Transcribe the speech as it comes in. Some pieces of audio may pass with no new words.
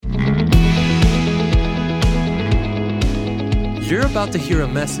You're about to hear a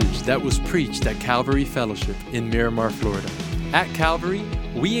message that was preached at Calvary Fellowship in Miramar, Florida. At Calvary,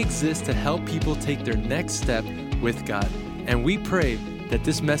 we exist to help people take their next step with God, and we pray that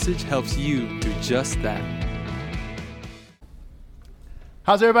this message helps you do just that.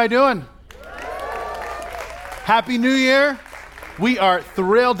 How's everybody doing? Happy New Year. We are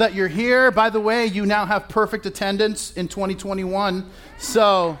thrilled that you're here. By the way, you now have perfect attendance in 2021.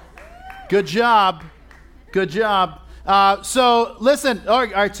 So, good job. Good job. So, listen. All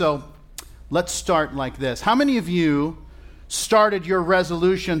right, so let's start like this. How many of you started your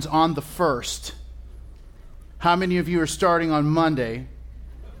resolutions on the 1st? How many of you are starting on Monday?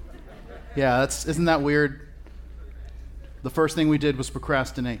 Yeah, isn't that weird? The first thing we did was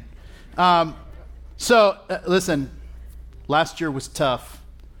procrastinate. Listen, last year was tough.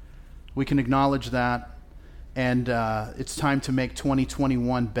 We can acknowledge that. And it's time to make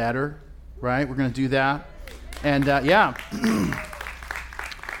 2021 better, right? We're going to do that. And yeah.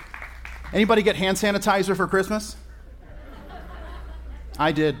 Anybody get hand sanitizer for Christmas?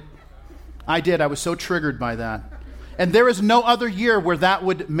 I did. I was so triggered by that. And there is no other year where that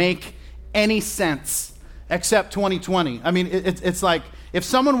would make any sense except 2020. I mean, it's like if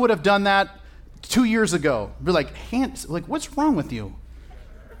someone would have done that 2 years ago, be like, what's wrong with you?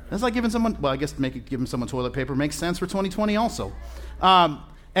 It's like giving someone, well, I guess giving someone toilet paper makes sense for 2020 also.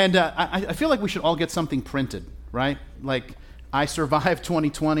 I feel like we should all get something printed, right? Like, I survived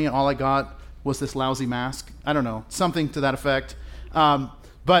 2020 and all I got was this lousy mask. I don't know, something to that effect.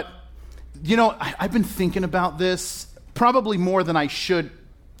 But, you know, I've been thinking about this probably more than I should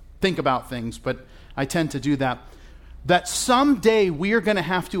think about things, but I tend to do that. That someday we are going to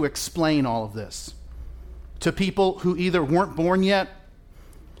have to explain all of this to people who either weren't born yet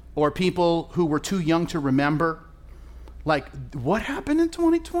or people who were too young to remember. Like, what happened in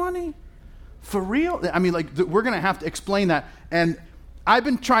 2020? For real? I mean, like, we're going to have to explain that. And I've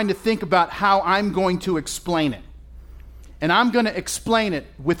been trying to think about how I'm going to explain it. And I'm going to explain it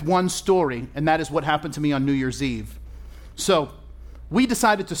with one story, and that is what happened to me on New Year's Eve. So, we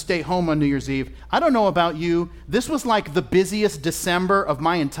decided to stay home on New Year's Eve. I don't know about you. This was like the busiest December of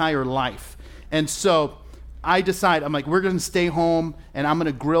my entire life. And so, I'm like, we're going to stay home, and I'm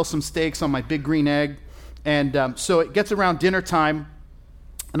going to grill some steaks on my big green egg. And so it gets around dinner time,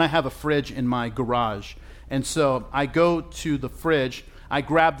 and I have a fridge in my garage. And so I go to the fridge, I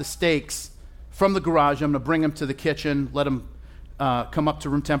grab the steaks from the garage, I'm going to bring them to the kitchen, let them come up to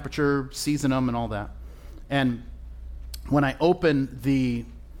room temperature, season them and all that. And when I open the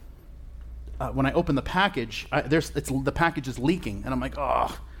package, the package is leaking, and I'm like,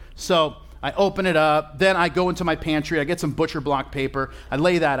 oh. So I open it up, then I go into my pantry, I get some butcher block paper, I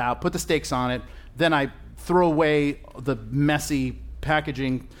lay that out, put the steaks on it, then I throw away the messy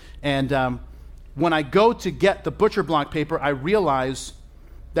packaging, and when I go to get the butcher block paper, I realize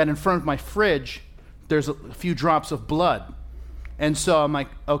that in front of my fridge, there's a few drops of blood. And so I'm like,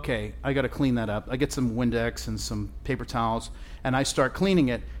 okay, I got to clean that up. I get some Windex and some paper towels, and I start cleaning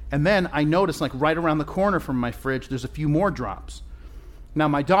it. And then I notice, like, right around the corner from my fridge, there's a few more drops. Now,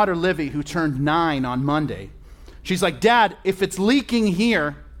 my daughter, Livy, who turned 9 on Monday, she's like, Dad, if it's leaking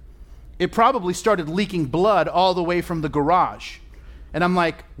here, it probably started leaking blood all the way from the garage. And I'm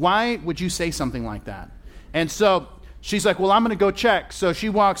like, why would you say something like that? And so she's like, well, I'm going to go check. So she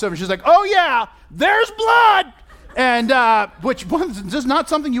walks over. She's like, oh, yeah, there's blood. And which was just not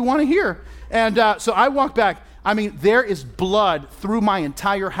something you want to hear. And so I walk back. I mean, there is blood through my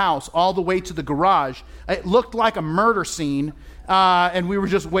entire house all the way to the garage. It looked like a murder scene. And we were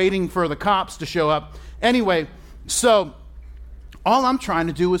just waiting for the cops to show up. Anyway, so all I'm trying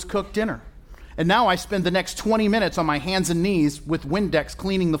to do is cook dinner. And now I spend the next 20 minutes on my hands and knees with Windex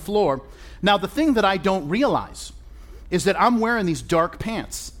cleaning the floor. Now, the thing that I don't realize is that I'm wearing these dark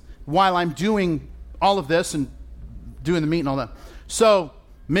pants while I'm doing all of this and doing the meat and all that. So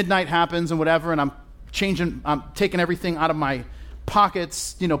midnight happens and whatever, and I'm taking everything out of my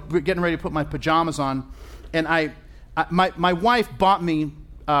pockets, you know, getting ready to put my pajamas on. And my wife bought me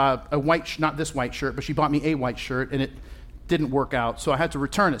not this white shirt, but she bought me a white shirt, and it didn't work out, so I had to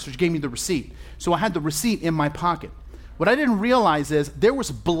return it. So she gave me the receipt. So I had the receipt in my pocket. What I didn't realize is there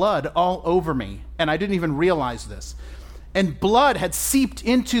was blood all over me, and I didn't even realize this. And blood had seeped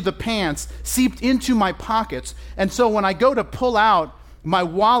into the pants, seeped into my pockets. And so when I go to pull out my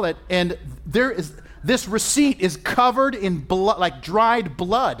wallet, and this receipt is covered in blood, like dried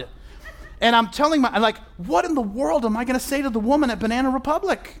blood. And I'm like, what in the world am I going to say to the woman at Banana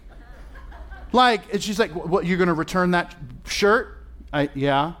Republic? Like, and she's like, what, you're going to return that shirt?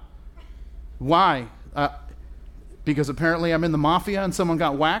 Yeah. Why? Because apparently I'm in the mafia and someone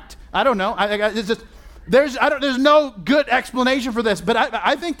got whacked? I don't know. It's just, There's no good explanation for this, but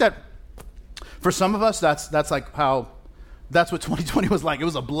I think that for some of us, that's what 2020 was like. It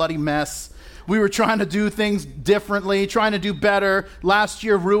was a bloody mess. We were trying to do things differently, trying to do better. Last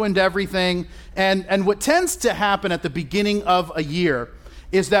year ruined everything. And what tends to happen at the beginning of a year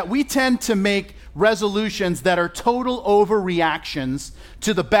is that we tend to make resolutions that are total overreactions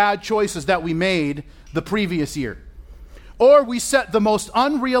to the bad choices that we made the previous year. Or we set the most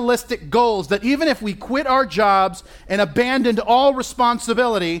unrealistic goals that even if we quit our jobs and abandoned all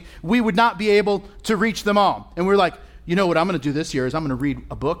responsibility, we would not be able to reach them all. And we're like, you know what I'm going to do this year is I'm going to read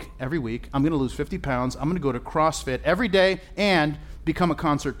a book every week. I'm going to lose 50 pounds. I'm going to go to CrossFit every day and become a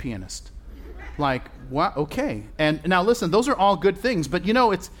concert pianist. Like, what? Okay. And now listen, those are all good things, but you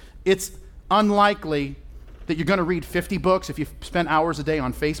know, it's unlikely that you're going to read 50 books if you spend hours a day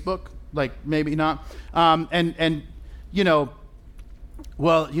on Facebook. Like, maybe not. And you know,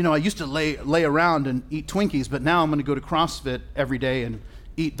 well, you know, I used to lay around and eat Twinkies, but now I'm going to go to CrossFit every day and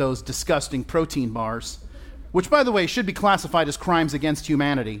eat those disgusting protein bars, which, by the way, should be classified as crimes against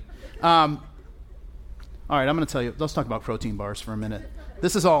humanity. All right, I'm going to tell you, let's talk about protein bars for a minute.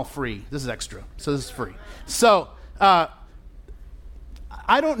 This is all free. This is extra, so this is free. So I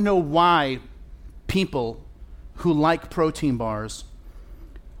don't know why people who like protein bars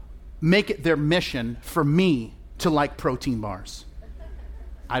make it their mission for me to like protein bars.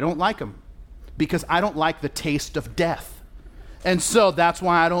 I don't like them because I don't like the taste of death. And so that's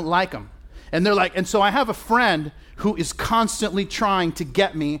why I don't like them. And they're like, and so I have a friend who is constantly trying to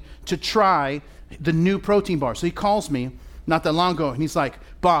get me to try the new protein bar. So he calls me not that long ago and he's like,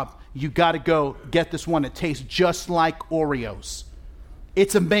 Bob, you got to go get this one. It tastes just like Oreos.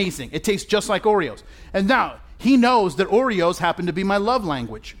 It's amazing. It tastes just like Oreos. And now he knows that Oreos happen to be my love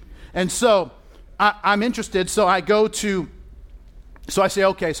language. And so I'm interested, so I say,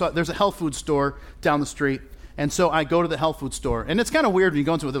 okay, so there's a health food store down the street, and so I go to the health food store, and it's kind of weird when you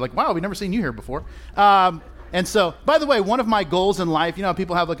go into it, they're like, wow, we've never seen you here before. And so, by the way, one of my goals in life, you know how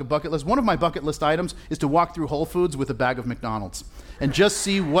people have like a bucket list? One of my bucket list items is to walk through Whole Foods with a bag of McDonald's, and just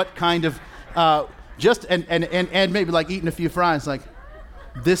see what kind of, and maybe like eating a few fries, like,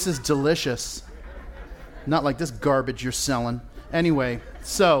 this is delicious. Not like this garbage you're selling. Anyway,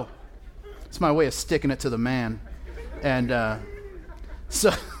 so it's my way of sticking it to the man. And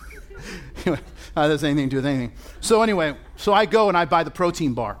so, that doesn't anything to do with anything. So anyway, so I go and I buy the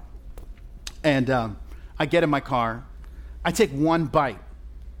protein bar. And I get in my car. I take one bite.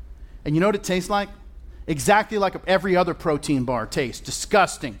 And you know what it tastes like? Exactly like every other protein bar tastes.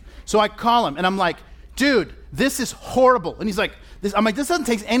 Disgusting. So I call him and I'm like, dude, this is horrible. And he's like, this doesn't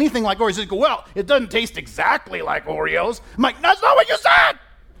taste anything like Oreos. He's like, well, it doesn't taste exactly like Oreos. I'm like, that's not what you said.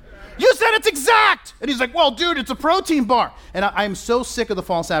 You said it's exact. And he's like, well, dude, it's a protein bar. And I'm so sick of the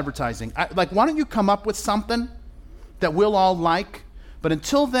false advertising. Why don't you come up with something that we'll all like? But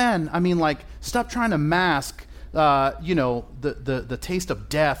until then, stop trying to mask, the taste of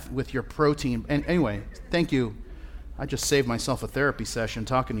death with your protein. And anyway, thank you. I just saved myself a therapy session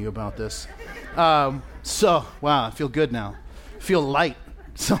talking to you about this. Wow, I feel good now. I feel light.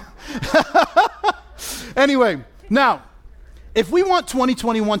 So anyway, now, if we want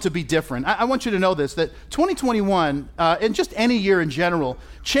 2021 to be different, I want you to know this, that 2021, and just any year in general,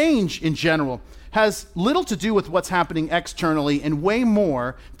 change in general, has little to do with what's happening externally and way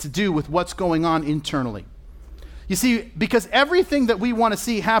more to do with what's going on internally. You see, because everything that we want to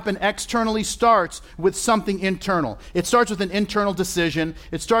see happen externally starts with something internal. It starts with an internal decision.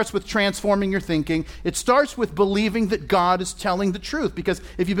 It starts with transforming your thinking. It starts with believing that God is telling the truth. Because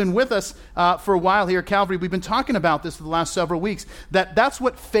if you've been with us for a while here at Calvary, we've been talking about this for the last several weeks, that's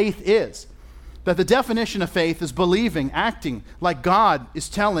what faith is. That the definition of faith is believing, acting like God is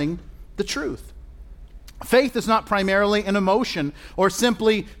telling the truth. Faith is not primarily an emotion or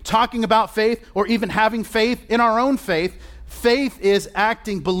simply talking about faith or even having faith in our own faith. Faith is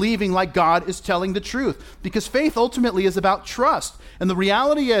acting, believing like God is telling the truth. Because faith ultimately is about trust. And the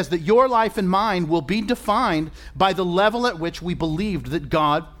reality is that your life and mine will be defined by the level at which we believed that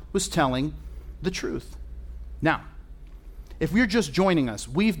God was telling the truth. Now, if you're just joining us,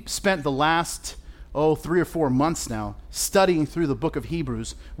 we've spent the last 3 or 4 months now studying through the book of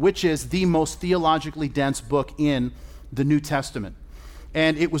Hebrews, which is the most theologically dense book in the New Testament.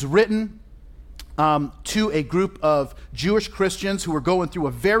 And it was written to a group of Jewish Christians who were going through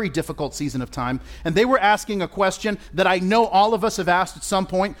a very difficult season of time. And they were asking a question that I know all of us have asked at some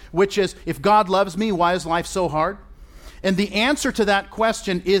point, which is, if God loves me, why is life so hard? And the answer to that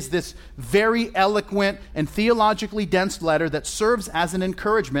question is this very eloquent and theologically dense letter that serves as an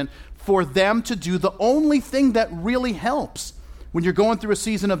encouragement for them to do the only thing that really helps, when you're going through a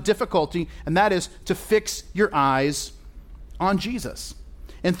season of difficulty, and that is to fix your eyes on Jesus.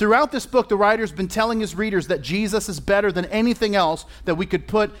 And throughout this book, the writer's been telling his readers that Jesus is better than anything else that we could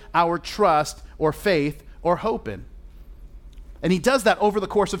put our trust or faith or hope in. And he does that over the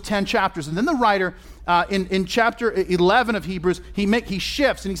course of 10 chapters. And then the writer, in chapter 11 of Hebrews, he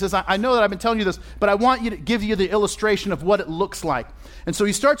shifts and he says, I know that I've been telling you this, but I want you to give you the illustration of what it looks like. And so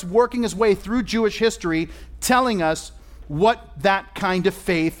he starts working his way through Jewish history, telling us what that kind of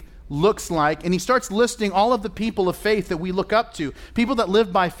faith looks like. And he starts listing all of the people of faith that we look up to, people that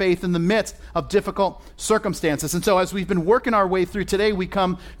live by faith in the midst of difficult circumstances. And so as we've been working our way through today, we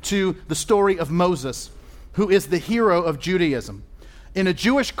come to the story of Moses, who is the hero of Judaism. In a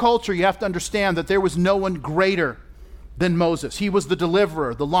Jewish culture, you have to understand that there was no one greater than Moses. He was the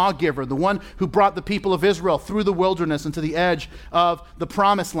deliverer, the lawgiver, the one who brought the people of Israel through the wilderness and to the edge of the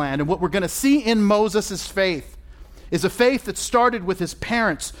promised land. And what we're going to see in Moses' faith is a faith that started with his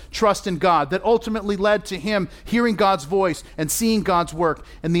parents' trust in God, that ultimately led to him hearing God's voice and seeing God's work.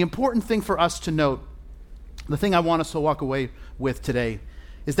 And the important thing for us to note, the thing I want us to walk away with today,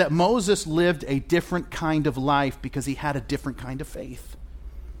 is that Moses lived a different kind of life because he had a different kind of faith.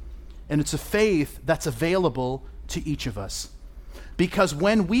 And it's a faith that's available to each of us. Because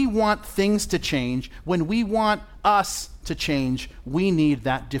when we want things to change, when we want us to change, we need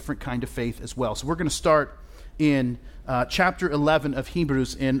that different kind of faith as well. So we're going to start in chapter 11 of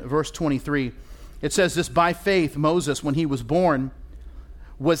Hebrews in verse 23. It says this: by faith, Moses, when he was born,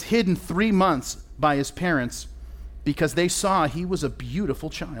 was hidden 3 months by his parents because they saw he was a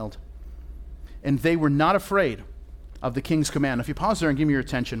beautiful child. And they were not afraid of the king's command. If you pause there and give me your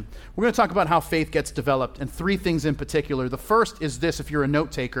attention, we're going to talk about how faith gets developed, and 3 things in particular. The first is this, if you're a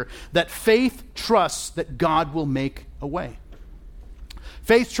note taker, that faith trusts that God will make a way.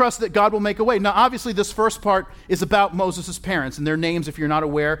 Faith trusts that God will make a way. Now, obviously, this first part is about Moses' parents, and their names, if you're not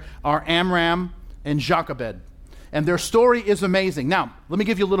aware, are Amram and Jochebed. And their story is amazing. Now, let me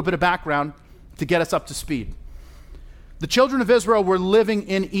give you a little bit of background to get us up to speed. The children of Israel were living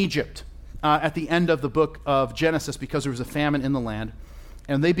in Egypt at the end of the book of Genesis because there was a famine in the land,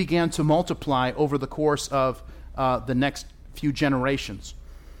 and they began to multiply over the course of the next few generations.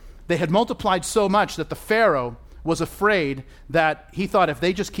 They had multiplied so much that the Pharaoh was afraid that he thought if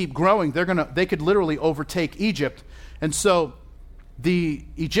they just keep growing, they could literally overtake Egypt. And so the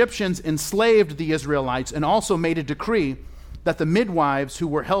Egyptians enslaved the Israelites and also made a decree that the midwives who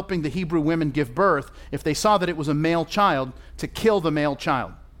were helping the Hebrew women give birth, if they saw that it was a male child, to kill the male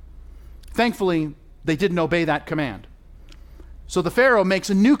child. Thankfully, they didn't obey that command. So the Pharaoh makes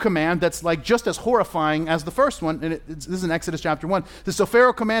a new command that's like just as horrifying as the first one. And this is in Exodus chapter 1. So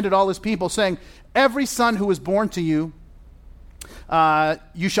Pharaoh commanded all his people, saying, every son who is born to you,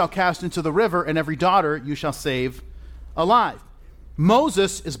 you shall cast into the river, and every daughter you shall save alive.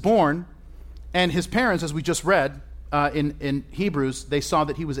 Moses is born, and his parents, as we just read in Hebrews, they saw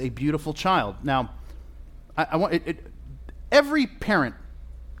that he was a beautiful child. Now, every parent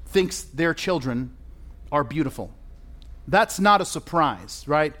thinks their children are beautiful. That's not a surprise,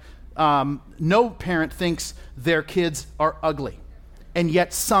 right? No parent thinks their kids are ugly, and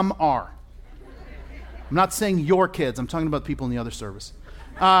yet some are. I'm not saying your kids. I'm talking about people in the other service.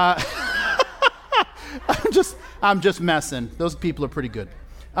 I'm just messing. Those people are pretty good.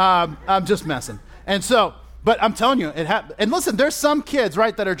 I'm just messing. And so, but I'm telling you, it happened. And listen, there's some kids,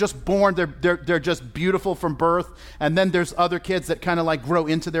 right, that are just born. They're just beautiful from birth, and then there's other kids that kind of like grow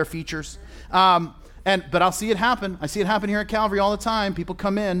into their features. But I'll see it happen. I see it happen here at Calvary all the time. People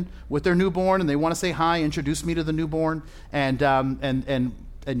come in with their newborn and they want to say hi, introduce me to the newborn, and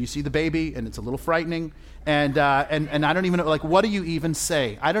you see the baby, and it's a little frightening. And I don't even know, like, what do you even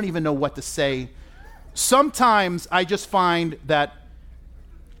say? I don't even know what to say. Sometimes I just find that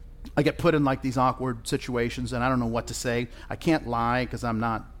I get put in like these awkward situations, and I don't know what to say. I can't lie because I'm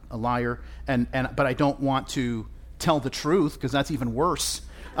not a liar, but I don't want to tell the truth because that's even worse.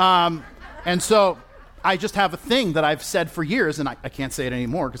 And so I just have a thing that I've said for years, and I can't say it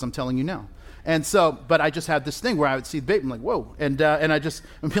anymore because I'm telling you now. And so, but I just had this thing where I would see the baby, I'm like, whoa, and I'd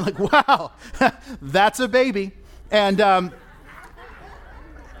be like, wow, that's a baby, and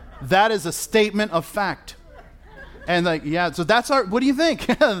that is a statement of fact. And like, yeah, so that's what do you think?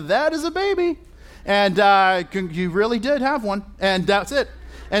 That is a baby, and you really did have one, and that's it.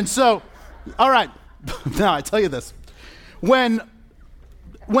 And so, all right, now I tell you this, when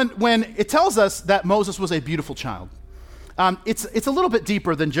it tells us that Moses was a beautiful child, it's a little bit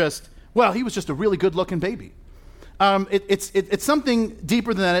deeper than just, well, he was just a really good-looking baby. It's something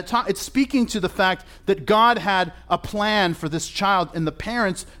deeper than that. It's speaking to the fact that God had a plan for this child, and the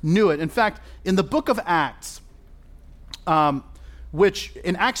parents knew it. In fact, in the book of Acts, which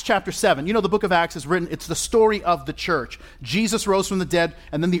in Acts chapter 7, the book of Acts is written, it's the story of the church. Jesus rose from the dead,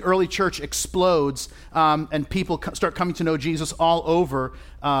 and then the early church explodes, and people start coming to know Jesus all over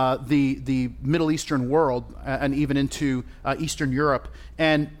the Middle Eastern world, and even into Eastern Europe.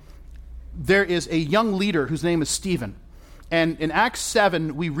 And there is a young leader whose name is Stephen. And in Acts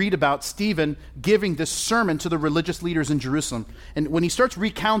 7, we read about Stephen giving this sermon to the religious leaders in Jerusalem. And when he starts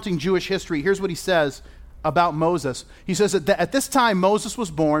recounting Jewish history, here's what he says about Moses. He says that at this time Moses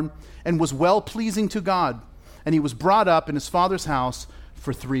was born and was well-pleasing to God, and he was brought up in his father's house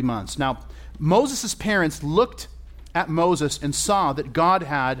for 3 months. Now, Moses' parents looked at Moses and saw that God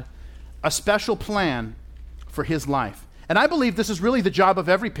had a special plan for his life. And I believe this is really the job of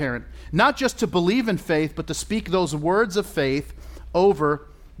every parent, not just to believe in faith, but to speak those words of faith over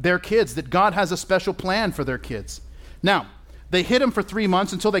their kids, that God has a special plan for their kids. Now, they hid him for 3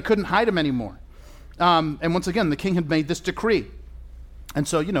 months until they couldn't hide him anymore. And once again, the king had made this decree. And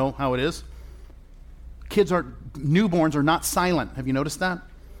so, you know how it is. Newborns are not silent. Have you noticed that?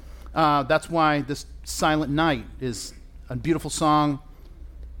 That's why this Silent Night is a beautiful song,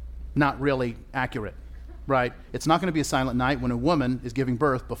 not really accurate, right? It's not going to be a silent night when a woman is giving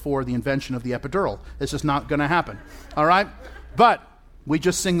birth before the invention of the epidural. It's just not going to happen, all right? But we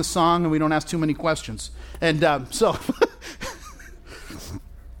just sing the song and we don't ask too many questions. And so...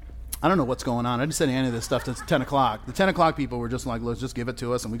 I don't know what's going on. I didn't say any of this stuff till 10 o'clock. The 10 o'clock people were just like, let's just give it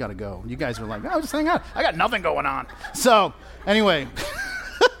to us and we got to go. You guys are like, oh, just hang on. I got nothing going on. So, anyway.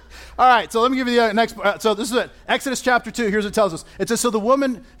 All right, so let me give you the next. So this is it. Exodus chapter 2, here's what it tells us. It says, so the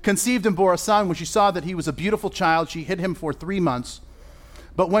woman conceived and bore a son. When she saw that he was a beautiful child, she hid him for 3 months.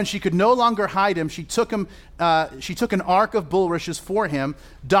 But when she could no longer hide him, she took an ark of bulrushes for him,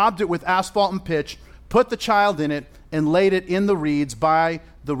 daubed it with asphalt and pitch, put the child in it, and laid it in the reeds by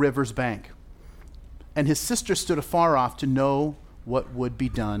the river's bank. And his sister stood afar off to know what would be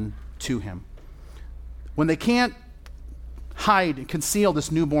done to him. When they can't hide and conceal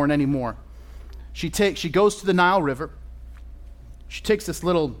this newborn anymore, she goes to the Nile River. She takes this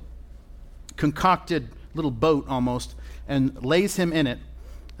little concocted little boat almost and lays him in it,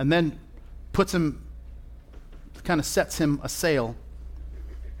 and then kind of sets him a sail.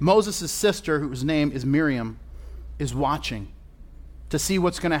 Moses' sister, whose name is Miriam, is watching to see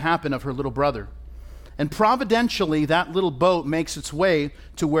what's going to happen of her little brother. And providentially, that little boat makes its way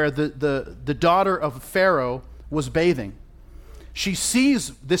to where the daughter of Pharaoh was bathing. She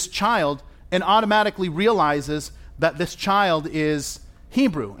sees this child and automatically realizes that this child is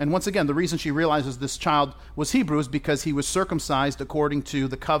Hebrew. And once again, the reason she realizes this child was Hebrew is because he was circumcised according to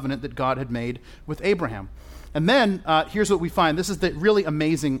the covenant that God had made with Abraham. And then here's what we find. This is the really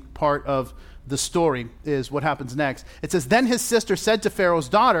amazing part of the story, is what happens next. It says, then his sister said to Pharaoh's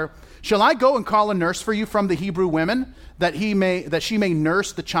daughter, shall I go and call a nurse for you from the Hebrew women, that she may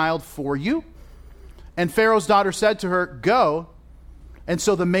nurse the child for you? And Pharaoh's daughter said to her, go. And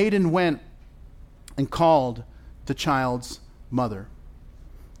so the maiden went and called the child's mother.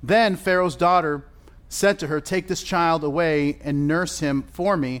 Then Pharaoh's daughter said to her, take this child away and nurse him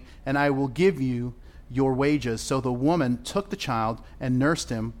for me, and I will give you your wages. So the woman took the child and nursed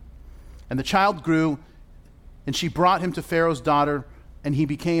him. And the child grew, and she brought him to Pharaoh's daughter, and he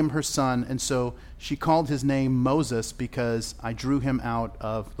became her son. And so she called his name Moses, because I drew him out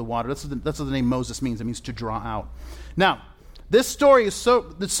of the water. That's what the name Moses means. It means to draw out. Now, this story is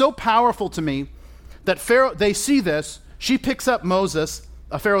so powerful to me that Pharaoh, they see this. She picks up Moses,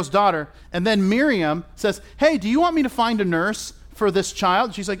 Pharaoh's daughter, and then Miriam says, hey, do you want me to find a nurse for this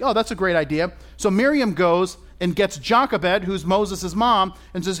child? She's like, oh, that's a great idea. So Miriam goes and gets Jochebed, who's Moses' mom,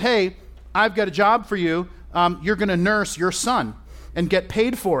 and says, hey, I've got a job for you. You're going to nurse your son and get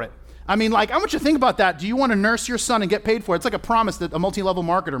paid for it. I mean, like, I want you to think about that. Do you want to nurse your son and get paid for it? It's like a promise that a multi-level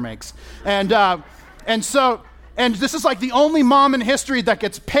marketer makes. And this is like the only mom in history that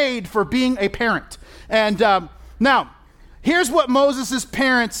gets paid for being a parent. And now, here's what Moses'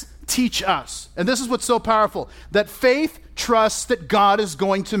 parents teach us. And this is what's so powerful, that faith trusts that God is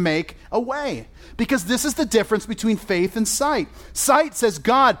going to make a way. Because this is the difference between faith and sight. Sight says,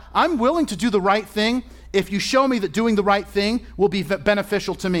 God, I'm willing to do the right thing if you show me that doing the right thing will be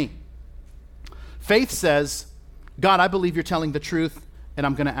beneficial to me. Faith says, God, I believe you're telling the truth, and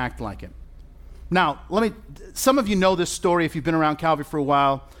I'm going to act like it. Now, some of you know this story if you've been around Calvary for a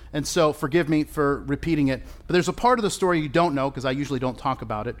while, and so forgive me for repeating it. But there's a part of the story you don't know, because I usually don't talk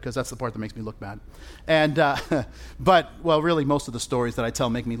about it, because that's the part that makes me look bad. And really, most of the stories that I tell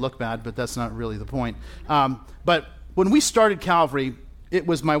make me look bad, but that's not really the point. But when we started Calvary, it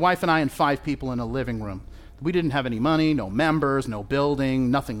was my wife and I and 5 people in a living room. we didn't have any money, no members, no building,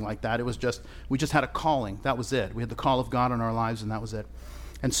 nothing like that. It was just, we just had a calling. That was it. We had the call of God in our lives, and that was it.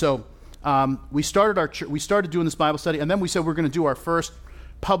 And so we started doing this Bible study, and then we said we're going to do our first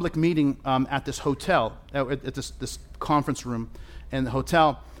public meeting at this hotel, at this conference room in the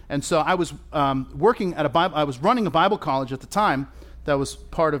hotel. And so I was running a Bible college at the time that was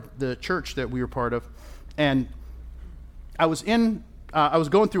part of the church that we were part of, and I was going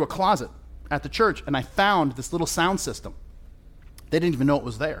through a closet at the church, and I found this little sound system. They didn't even know it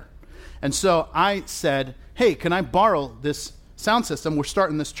was there. And so I said, hey, can I borrow this sound system? We're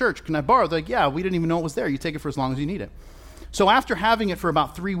starting this church. Can I borrow? They're like, yeah, we didn't even know it was there. You take it for as long as you need it. So after having it for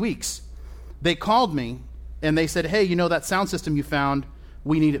about 3 weeks, they called me, and they said, hey, that sound system you found,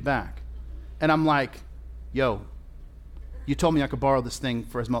 we need it back. And I'm like, yo, you told me I could borrow this thing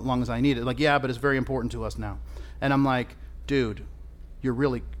for as long as I need it. Like, yeah, but it's very important to us now. And I'm like, dude, you're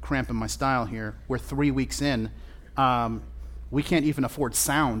really cramping my style here. We're 3 weeks in. We can't even afford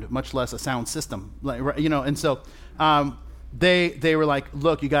sound, much less a sound system. And so they were like,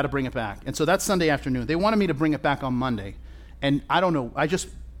 look, you got to bring it back. And so that Sunday afternoon, they wanted me to bring it back on Monday. And I don't know, I just,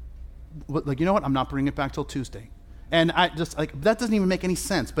 you know what? I'm not bringing it back till Tuesday. And I just, that doesn't even make any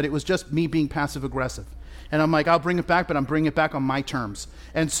sense, but it was just me being passive aggressive. And I'm like, I'll bring it back, but I'm bringing it back on my terms.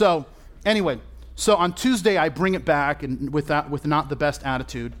 And so, anyway, so on Tuesday, I bring it back and with not the best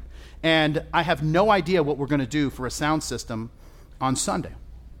attitude. And I have no idea what we're going to do for a sound system on Sunday.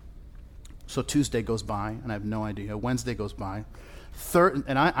 So Tuesday goes by, and I have no idea. Wednesday goes by.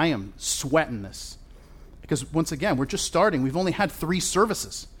 And I am sweating this. Because once again, we're just starting. We've only had 3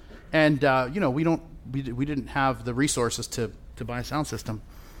 services. And, we didn't have the resources to buy a sound system.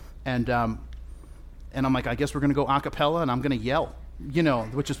 And I'm like, I guess we're going to go a cappella, and I'm going to yell,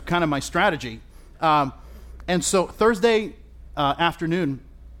 which is kind of my strategy. And so Thursday afternoon,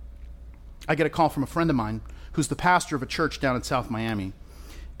 I get a call from a friend of mine who's the pastor of a church down in South Miami.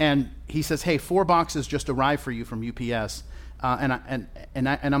 And he says, hey, 4 boxes just arrived for you from UPS. And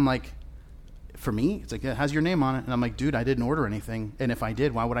I'm like, for me? It's like, it has your name on it. And I'm like, dude, I didn't order anything. And if I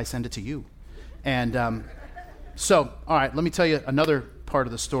did, why would I send it to you? And so, all right, let me tell you another part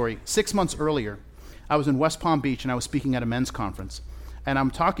of the story. 6 months earlier, I was in West Palm Beach, and I was speaking at a men's conference. And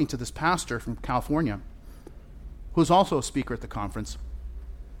I'm talking to this pastor from California who's also a speaker at the conference.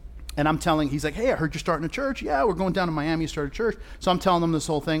 And he's like, hey, I heard you're starting a church. Yeah, we're going down to Miami to start a church. So I'm telling him this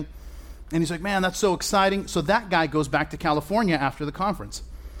whole thing. And he's like, man, that's so exciting. So that guy goes back to California after the conference.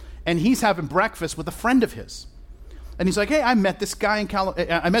 And he's having breakfast with a friend of his. And he's like, hey, I met this guy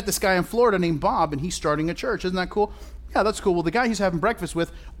in Florida named Bob, and he's starting a church. Isn't that cool? Yeah, that's cool. Well, the guy he's having breakfast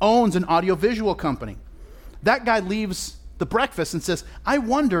with owns an audiovisual company. That guy leaves the breakfast and says, I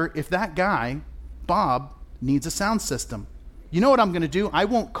wonder if that guy, Bob, needs a sound system. You know what I'm going to do? I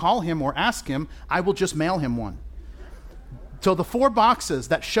won't call him or ask him. I will just mail him one. So the 4 boxes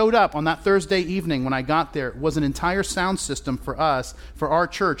that showed up on that Thursday evening when I got there was an entire sound system for us, for our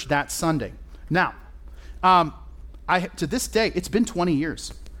church that Sunday. Now, to this day, it's been 20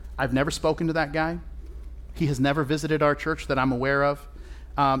 years. I've never spoken to that guy. He has never visited our church that I'm aware of.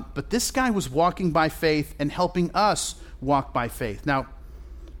 But this guy was walking by faith and helping us walk by faith. Now,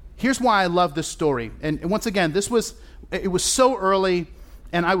 here's why I love this story. And once again, it was so early,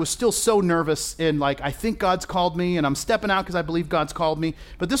 and I was still so nervous, and I think God's called me, and I'm stepping out because I believe God's called me.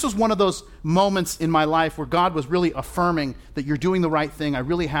 But this was one of those moments in my life where God was really affirming that you're doing the right thing. I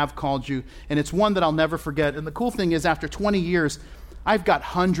really have called you, and it's one that I'll never forget. And the cool thing is, after 20 years, I've got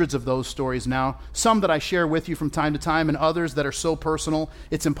hundreds of those stories now, some that I share with you from time to time, and others that are so personal,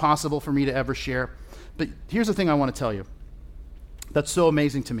 it's impossible for me to ever share. But here's the thing I want to tell you that's so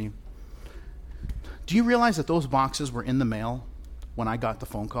amazing to me. Do you realize that those boxes were in the mail when I got the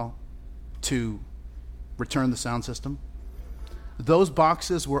phone call to return the sound system? Those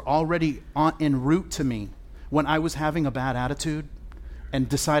boxes were already en route to me when I was having a bad attitude and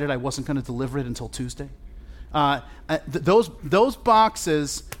decided I wasn't going to deliver it until Tuesday. Those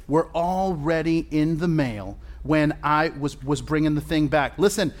boxes were already in the mail when I was bringing the thing back.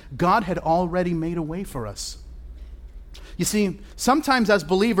 Listen, God had already made a way for us. You see, sometimes as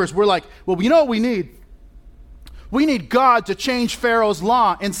believers, we're like, well, you know what we need? We need God to change Pharaoh's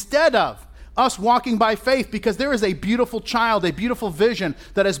law instead of us walking by faith, because there is a beautiful child, a beautiful vision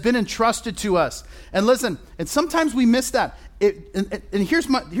that has been entrusted to us. And listen, and sometimes we miss that. And here's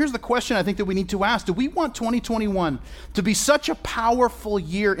the question I think that we need to ask. Do we want 2021 to be such a powerful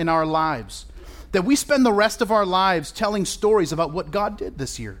year in our lives that we spend the rest of our lives telling stories about what God did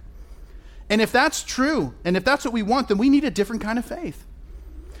this year? And if that's true, and if that's what we want, then we need a different kind of faith.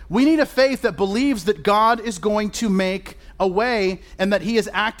 We need a faith that believes that God is going to make a way and that he is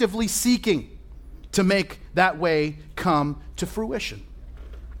actively seeking to make that way come to fruition.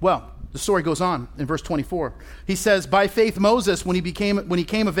 Well, the story goes on in verse 24. He says, by faith Moses, when he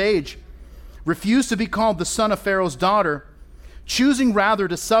came of age, refused to be called the son of Pharaoh's daughter, choosing rather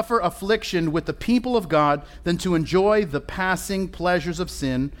to suffer affliction with the people of God than to enjoy the passing pleasures of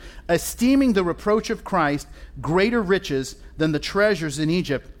sin, esteeming the reproach of Christ greater riches than the treasures in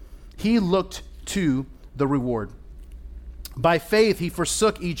Egypt, he looked to the reward. By faith he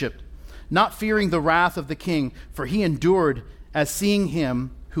forsook Egypt, not fearing the wrath of the king, for he endured as seeing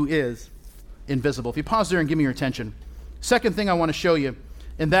him who is invisible. If you pause there and give me your attention. Second thing I want to show you,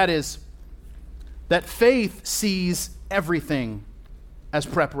 and that is that faith sees everything as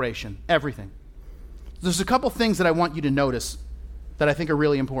preparation. Everything. There's a couple things that I want you to notice that I think are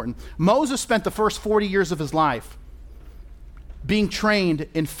really important. Moses spent the first 40 years of his life being trained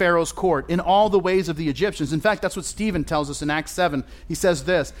in Pharaoh's court in all the ways of the Egyptians. In fact, that's what Stephen tells us in Acts 7. He says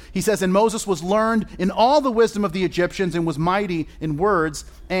this. He says, and Moses was learned in all the wisdom of the Egyptians and was mighty in words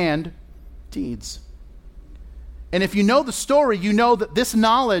and deeds. And if you know the story, you know that this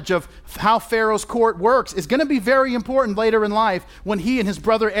knowledge of how Pharaoh's court works is going to be very important later in life when he and his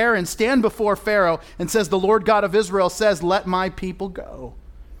brother Aaron stand before Pharaoh and says, the Lord God of Israel says, let my people go.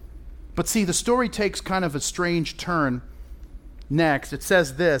 But see, the story takes kind of a strange turn next. It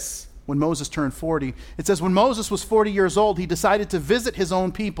says this, when Moses turned 40. It says, when Moses was 40 years old, he decided to visit his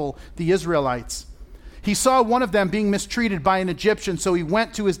own people, the Israelites. He saw one of them being mistreated by an Egyptian, so he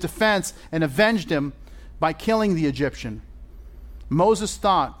went to his defense and avenged him by killing the Egyptian. Moses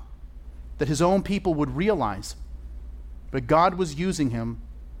thought that his own people would realize that God was using him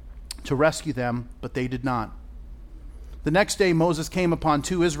to rescue them, but they did not. The next day, Moses came upon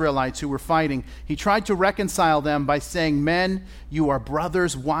two Israelites who were fighting. He tried to reconcile them by saying, men, you are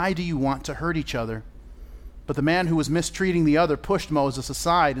brothers. Why do you want to hurt each other? But the man who was mistreating the other pushed Moses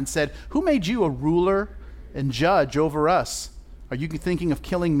aside and said, who made you a ruler and judge over us? Are you thinking of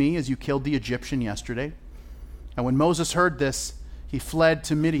killing me as you killed the Egyptian yesterday? And when Moses heard this, he fled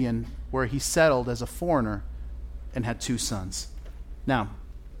to Midian, where he settled as a foreigner and had 2 sons. Now,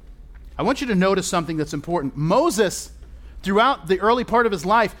 I want you to notice something that's important. Moses, throughout the early part of his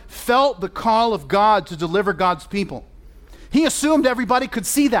life, felt the call of God to deliver God's people. He assumed everybody could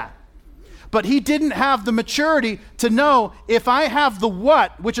see that. But he didn't have the maturity to know, if I have the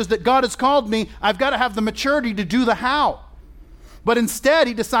what, which is that God has called me, I've got to have the maturity to do the how. But instead,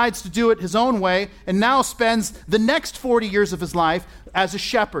 he decides to do it his own way and now spends the next 40 years of his life as a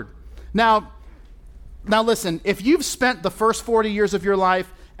shepherd. Now listen, if you've spent the first 40 years of your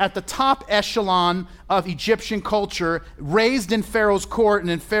life at the top echelon of Egyptian culture, raised in Pharaoh's court and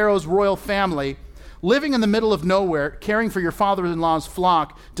in Pharaoh's royal family, living in the middle of nowhere, caring for your father-in-law's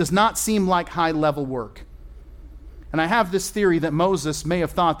flock does not seem like high-level work. And I have this theory that Moses may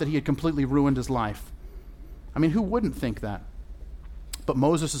have thought that he had completely ruined his life. I mean, who wouldn't think that? But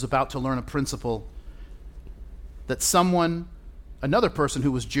Moses is about to learn a principle that another person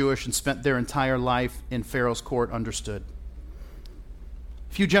who was Jewish and spent their entire life in Pharaoh's court understood.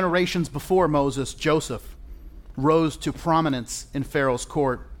 A few generations before Moses, Joseph rose to prominence in Pharaoh's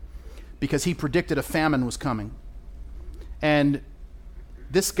court because he predicted a famine was coming. And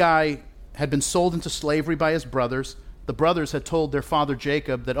this guy had been sold into slavery by his brothers. The brothers had told their father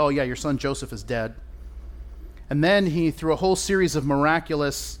Jacob that, oh yeah, your son Joseph is dead. And then he, through a whole series of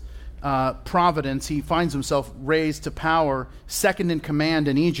miraculous providence, he finds himself raised to power, second in command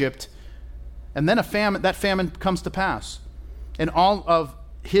in Egypt. And then that famine comes to pass. And all of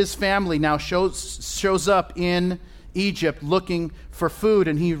his family now shows up in Egypt looking for food,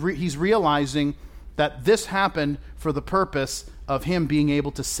 and he's realizing that this happened for the purpose of him being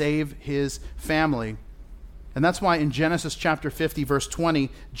able to save his family. And that's why in Genesis chapter 50, verse 20,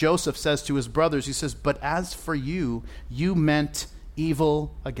 Joseph says to his brothers, he says, but as for you, you meant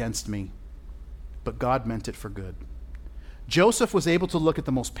evil against me, but God meant it for good. Joseph was able to look at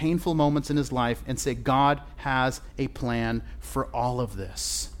the most painful moments in his life and say, God has a plan for all of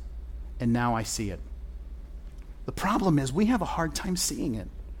this. And now I see it. The problem is we have a hard time seeing it.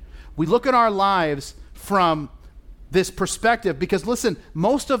 We look at our lives from this perspective because, listen,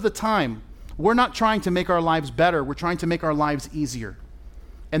 most of the time, we're not trying to make our lives better. We're trying to make our lives easier.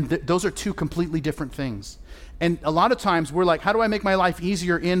 And those are two completely different things. And a lot of times we're like, how do I make my life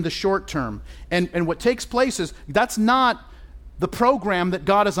easier in the short term? And what takes place is that's not the program that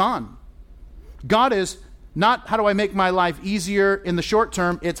God is on. God is not how do I make my life easier in the short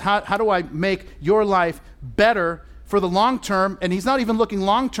term. It's how do I make your life better for the long term. And he's not even looking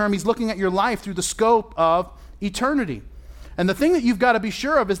long term. He's looking at your life through the scope of eternity. And the thing that you've got to be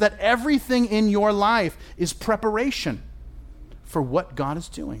sure of is that everything in your life is preparation for what God is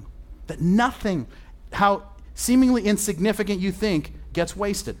doing. that nothing, how seemingly insignificant you think, gets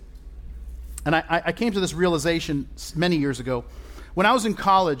wasted. And I came to this realization many years ago. When I was in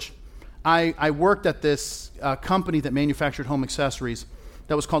college, I worked at this company that manufactured home accessories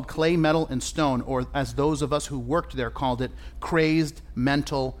that was called Clay, Metal, and Stone, or as those of us who worked there called it, Crazed,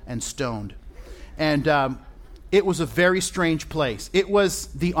 Mental, and Stoned. And it was a very strange place. It was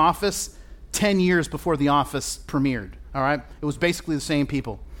The Office 10 years before The Office premiered, all right? It was basically the same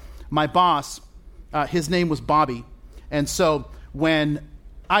people. My boss, his name was Bobby, and so when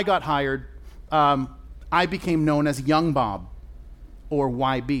I got hired, I became known as Young Bob, or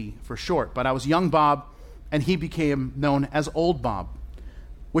YB for short. But I was Young Bob, and he became known as Old Bob,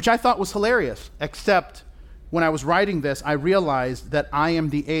 which I thought was hilarious, except when I was writing this, I realized that I am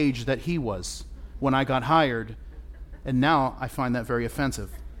the age that he was when I got hired, and now I find that very offensive,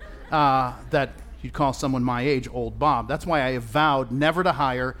 that you'd call someone my age Old Bob. That's why I have vowed never to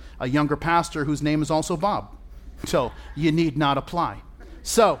hire a younger pastor whose name is also Bob. So you need not apply.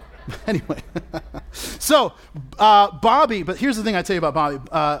 So anyway, so Bobby, but here's the thing I tell you about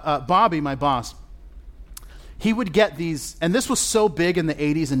Bobby. Bobby, my boss, he would get these, and this was so big in the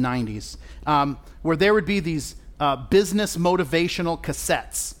 80s and 90s, where there would be these business motivational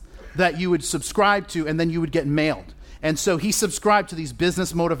cassettes that you would subscribe to, and then you would get mailed. And so he subscribed to these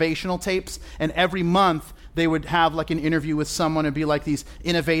business motivational tapes, and every month they would have like an interview with someone and be like these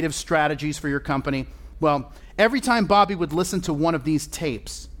innovative strategies for your company. Well, every time Bobby would listen to one of these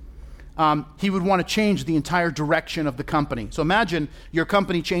tapes, he would want to change the entire direction of the company. So imagine your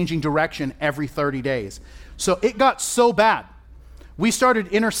company changing direction every 30 days. So it got so bad, we started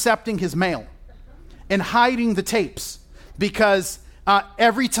intercepting his mail and hiding the tapes because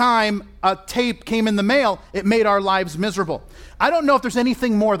every time a tape came in the mail, it made our lives miserable. I don't know if there's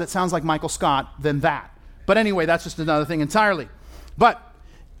anything more that sounds like Michael Scott than that. But anyway, that's just another thing entirely. But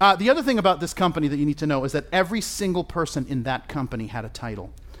the other thing about this company that you need to know is that every single person in that company had a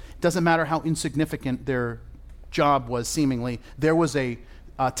title. It doesn't matter how insignificant their job was, seemingly. There was a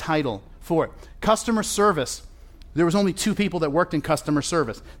title for it. Customer service, there was only two people that worked in customer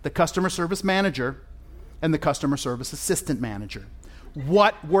service. The customer service manager and the customer service assistant manager.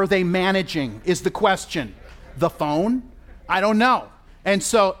 What were they managing is the question. The phone? I don't know. And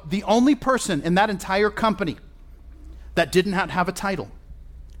so the only person in that entire company that did not have a title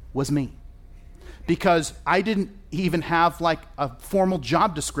was me. Because I didn't even have like a formal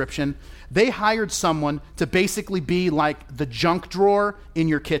job description. They hired someone to basically be like the junk drawer in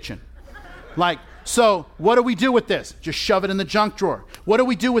your kitchen. Like, so what do we do with this? Just shove it in the junk drawer. What do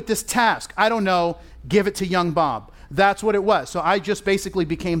we do with this task? I don't know. Give it to Young Bob. That's what it was. So I just basically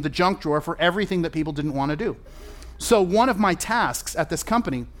became the junk drawer for everything that people didn't want to do. So one of my tasks at this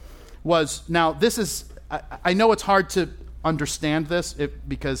company was, now this is, I know it's hard to understand this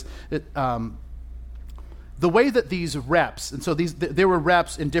because the way that these reps, and so there were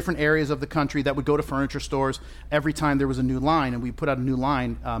reps in different areas of the country that would go to furniture stores every time there was a new line, and we put out a new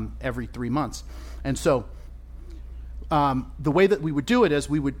line every 3 months. And so the way that we would do it is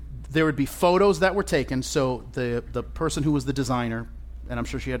there would be photos that were taken. So the person who was the designer, and I'm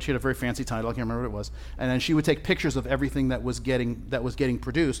sure she had a very fancy title, I can't remember what it was, and then she would take pictures of everything that was getting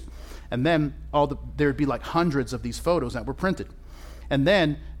produced, and then there would be like hundreds of these photos that were printed, and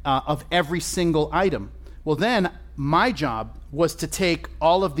then of every single item. Well, then my job was to take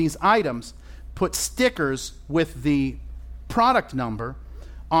all of these items, put stickers with the product number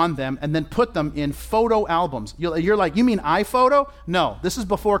on them, and then put them in photo albums. You're like, you mean iPhoto? No, this is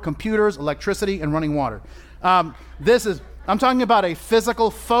before computers, electricity, and running water. I'm talking about a physical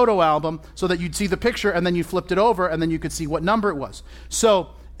photo album so that you'd see the picture and then you flipped it over and then you could see what number it was. So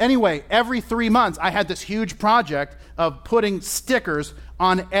anyway, every 3 months I had this huge project of putting stickers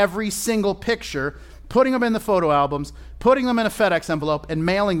on every single picture, putting them in the photo albums, putting them in a FedEx envelope, and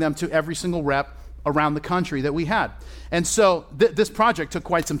mailing them to every single rep around the country that we had. And so this project took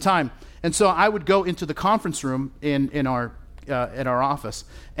quite some time. And so I would go into the conference room in our office,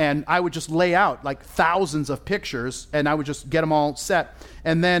 and I would just lay out like thousands of pictures, and I would just get them all set.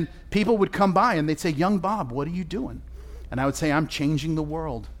 And then people would come by and they'd say, "Young Bob, what are you doing?" And I would say, "I'm changing the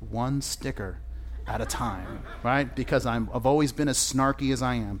world one sticker at a time," right? Because I've always been as snarky as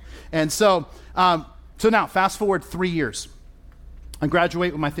I am. And so now fast forward 3 years. I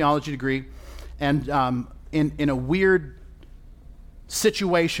graduate with my theology degree, and in a weird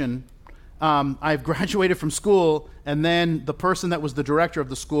situation, I've graduated from school, and then the person that was the director of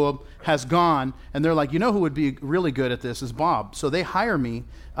the school has gone, and they're like, "You know who would be really good at this is Bob." So they hire me.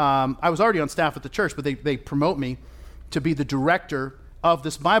 I was already on staff at the church, but they promote me to be the director of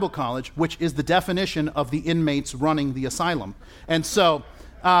this Bible college, which is the definition of the inmates running the asylum. And so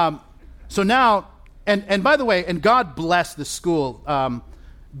So now, and by the way, and God bless the school.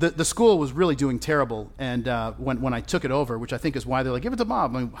 The school was really doing terrible, and when I took it over, which I think is why they're like, give it to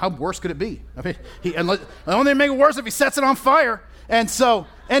Bob. I mean, how worse could it be? I mean, the only thing make it worse if he sets it on fire. And so,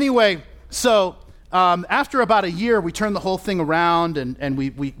 anyway, after about a year, we turned the whole thing around, and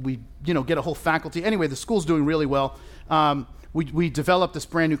we get a whole faculty. Anyway, the school's doing really well. We developed this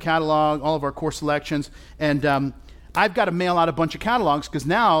brand new catalog, all of our course selections, and I've got to mail out a bunch of catalogs because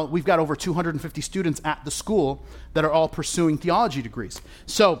now we've got over 250 students at the school that are all pursuing theology degrees.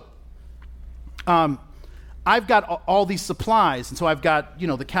 So I've got all these supplies, and so I've got,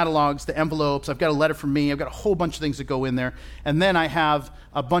 the catalogs, the envelopes, I've got a letter from me, I've got a whole bunch of things that go in there, and then I have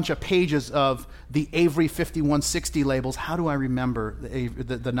a bunch of pages of the Avery 5160 labels. How do I remember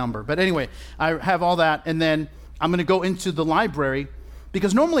the number? But anyway, I have all that, and then I'm going to go into the library,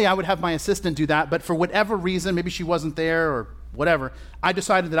 because normally I would have my assistant do that, but for whatever reason, maybe she wasn't there or whatever, I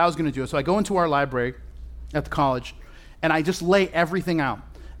decided that I was going to do it. So I go into our library at the college, and I just lay everything out.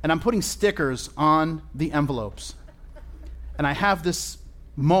 And I'm putting stickers on the envelopes. And I have this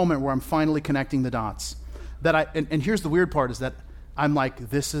moment where I'm finally connecting the dots. And here's the weird part, is that I'm like,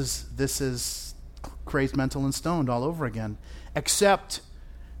 this is Crazed, Mental, and Stoned all over again. Except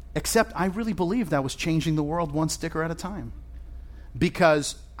I really believed I was changing the world one sticker at a time.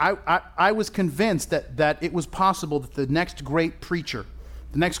 Because I was convinced that it was possible that the next great preacher,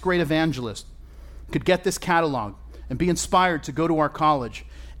 the next great evangelist, could get this catalog and be inspired to go to our college.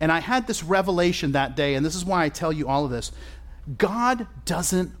 And I had this revelation that day, and this is why I tell you all of this. God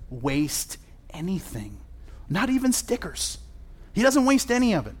doesn't waste anything, not even stickers. He doesn't waste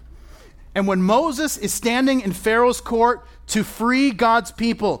any of it. And when Moses is standing in Pharaoh's court to free God's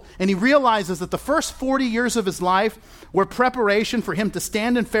people, and he realizes that the first 40 years of his life were preparation for him to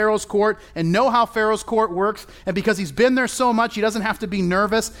stand in Pharaoh's court and know how Pharaoh's court works, and because he's been there so much, he doesn't have to be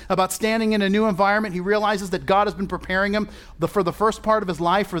nervous about standing in a new environment. He realizes that God has been preparing him for the first part of his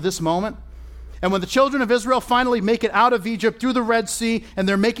life for this moment. And when the children of Israel finally make it out of Egypt through the Red Sea, and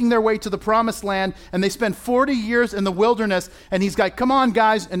they're making their way to the Promised Land, and they spend 40 years in the wilderness, and he's like, come on,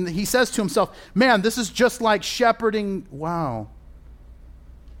 guys. And he says to himself, man, this is just like shepherding. Wow.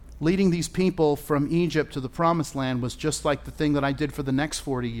 Leading these people from Egypt to the Promised Land was just like the thing that I did for the next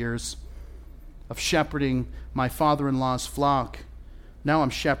 40 years of shepherding my father-in-law's flock. Now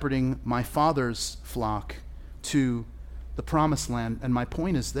I'm shepherding my father's flock to the Promised Land. And my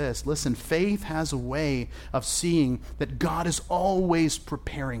point is this. Listen, faith has a way of seeing that God is always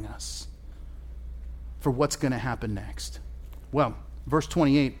preparing us for what's going to happen next. Well, verse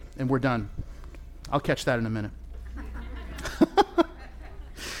 28, and we're done. I'll catch that in a minute.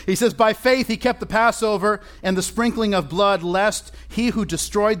 He says, by faith he kept the Passover and the sprinkling of blood, lest he who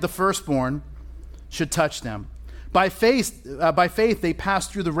destroyed the firstborn should touch them. By faith they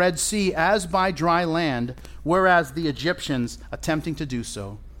passed through the Red Sea as by dry land, whereas the Egyptians, attempting to do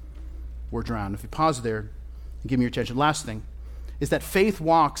so, were drowned. If you pause there and give me your attention. Last thing is that faith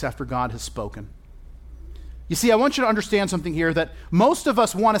walks after God has spoken. You see, I want you to understand something here, that most of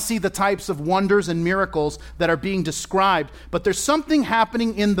us want to see the types of wonders and miracles that are being described, but there's something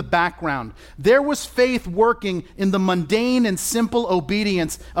happening in the background. There was faith working in the mundane and simple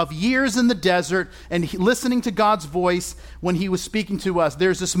obedience of years in the desert and listening to God's voice when he was speaking to us.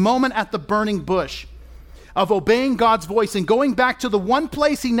 There's this moment at the burning bush of obeying God's voice and going back to the one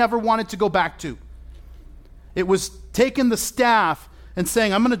place he never wanted to go back to. It was taking the staff and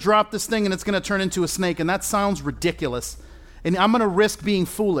saying, I'm going to drop this thing and it's going to turn into a snake, and that sounds ridiculous, and I'm going to risk being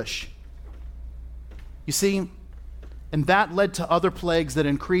foolish. You see, and that led to other plagues that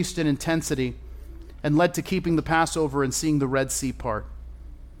increased in intensity and led to keeping the Passover and seeing the Red Sea part.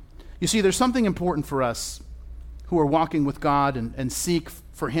 You see, there's something important for us who are walking with God and seek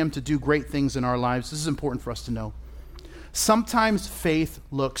for him to do great things in our lives. This is important for us to know. Sometimes faith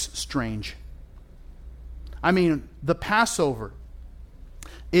looks strange. I mean, the Passover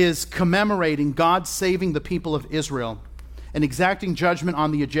is commemorating God saving the people of Israel and exacting judgment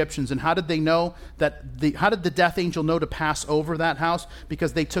on the Egyptians. And how did they know that? How did the death angel know to pass over that house?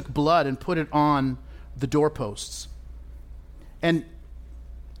 Because they took blood and put it on the doorposts. And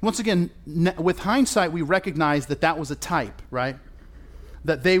once again, with hindsight, we recognize that that was a type, right?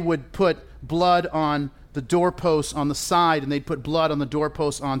 That they would put blood on the doorposts on the side, and they'd put blood on the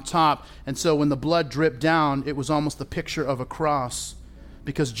doorposts on top. And so when the blood dripped down, it was almost the picture of a cross,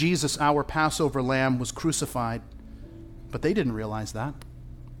 because Jesus, our Passover lamb, was crucified. But they didn't realize that.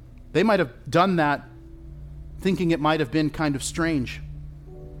 They might have done that thinking it might have been kind of strange.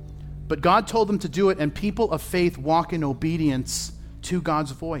 But God told them to do it, and people of faith walk in obedience to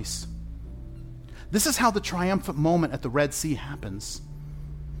God's voice. This is how the triumphant moment at the Red Sea happens.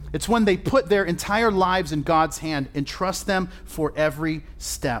 It's when they put their entire lives in God's hand and trust them for every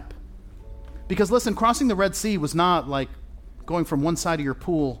step. Because listen, crossing the Red Sea was not like going from one side of your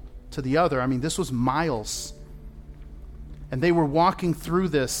pool to the other. I mean, this was miles. And they were walking through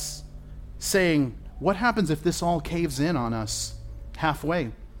this saying, what happens if this all caves in on us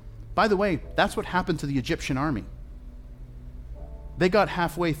halfway? By the way, that's what happened to the Egyptian army. They got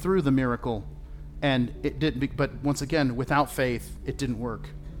halfway through the miracle, and it didn't. But once again, without faith, it didn't work.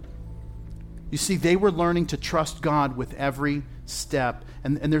 You see, they were learning to trust God with every step.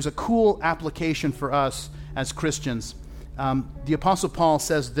 And there's a cool application for us as Christians. The Apostle Paul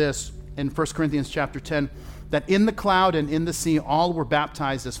says this in 1 Corinthians chapter 10, that in the cloud and in the sea, all were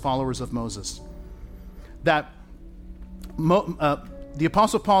baptized as followers of Moses. The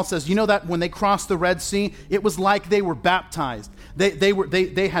Apostle Paul says, you know that when they crossed the Red Sea, it was like they were baptized.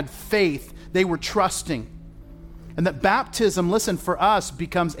 They had faith. They were trusting. And that baptism, listen, for us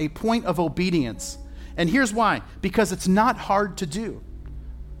becomes a point of obedience. And here's why. Because it's not hard to do.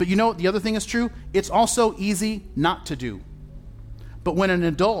 But you know what the other thing is true? It's also easy not to do. But when an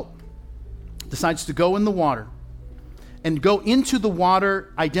adult decides to go in the water and go into the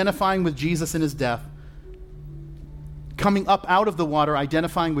water identifying with Jesus in his death, coming up out of the water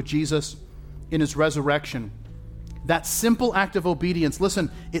identifying with Jesus in his resurrection, that simple act of obedience, listen,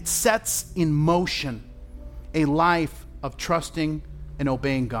 it sets in motion a life of trusting and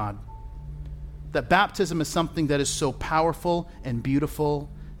obeying God. That baptism is something that is so powerful and beautiful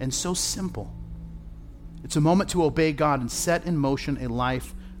and so simple. It's a moment to obey God and set in motion a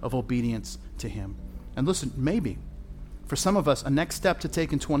life of obedience to him. And listen, maybe for some of us, a next step to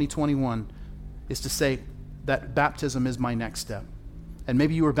take in 2021 is to say that baptism is my next step. And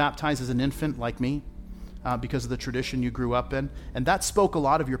maybe you were baptized as an infant like me because of the tradition you grew up in, and that spoke a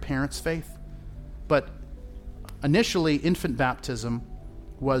lot of your parents' faith. But initially, infant baptism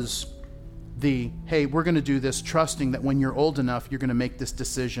was hey, we're going to do this trusting that when you're old enough, you're going to make this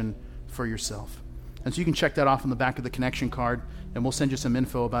decision for yourself. And so you can check that off on the back of the connection card, and we'll send you some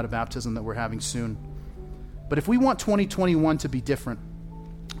info about a baptism that we're having soon. But if we want 2021 to be different,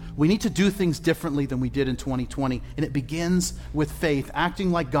 we need to do things differently than we did in 2020, and it begins with faith,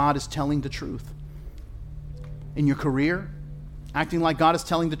 acting like God is telling the truth. In your career, acting like God is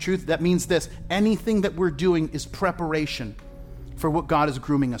telling the truth, that means this: anything that we're doing is preparation for what God is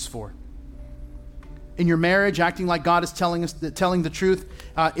grooming us for. In your marriage, acting like God is telling the truth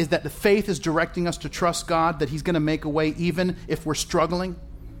is that the faith is directing us to trust God, that he's going to make a way even if we're struggling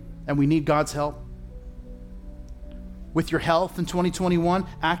and we need God's help. With your health in 2021,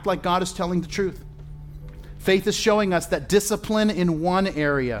 act like God is telling the truth. Faith is showing us that discipline in one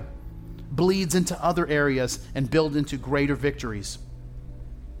area bleeds into other areas and builds into greater victories.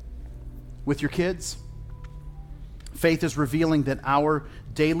 With your kids, faith is revealing that our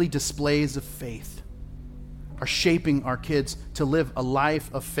daily displays of faith are shaping our kids to live a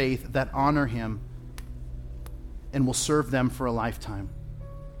life of faith that honor him and will serve them for a lifetime.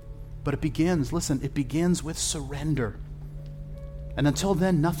 But it begins with surrender. And until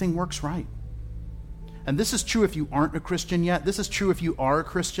then, nothing works right. And this is true if you aren't a Christian yet. This is true if you are a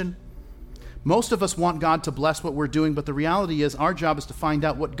Christian. Most of us want God to bless what we're doing, but the reality is our job is to find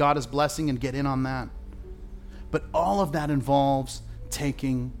out what God is blessing and get in on that. But all of that involves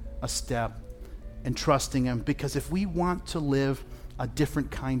taking a step and trusting him, because if we want to live a different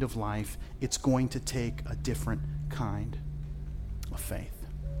kind of life, it's going to take a different kind of faith.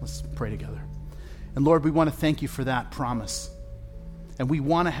 Let's pray together. And Lord, we want to thank you for that promise. And we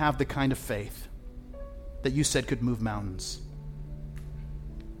want to have the kind of faith that you said could move mountains.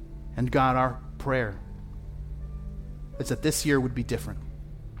 And God, our prayer is that this year would be different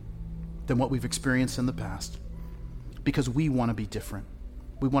than what we've experienced in the past, because we want to be different.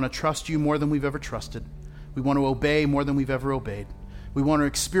 We want to trust you more than we've ever trusted. We want to obey more than we've ever obeyed. We want to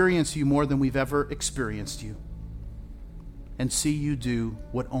experience you more than we've ever experienced you. And see you do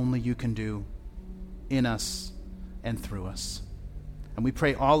what only you can do in us and through us. And we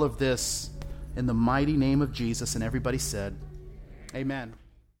pray all of this in the mighty name of Jesus. And everybody said, amen.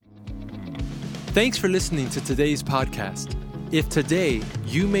 Thanks for listening to today's podcast. If today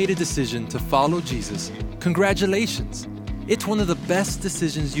you made a decision to follow Jesus, congratulations. It's one of the best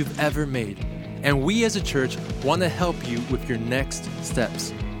decisions you've ever made. And we as a church want to help you with your next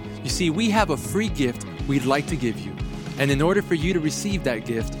steps. You see, we have a free gift we'd like to give you. And in order for you to receive that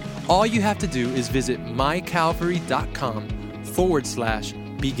gift, all you have to do is visit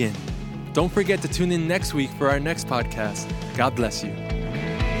mycalvary.com/begin. Don't forget to tune in next week for our next podcast. God bless you.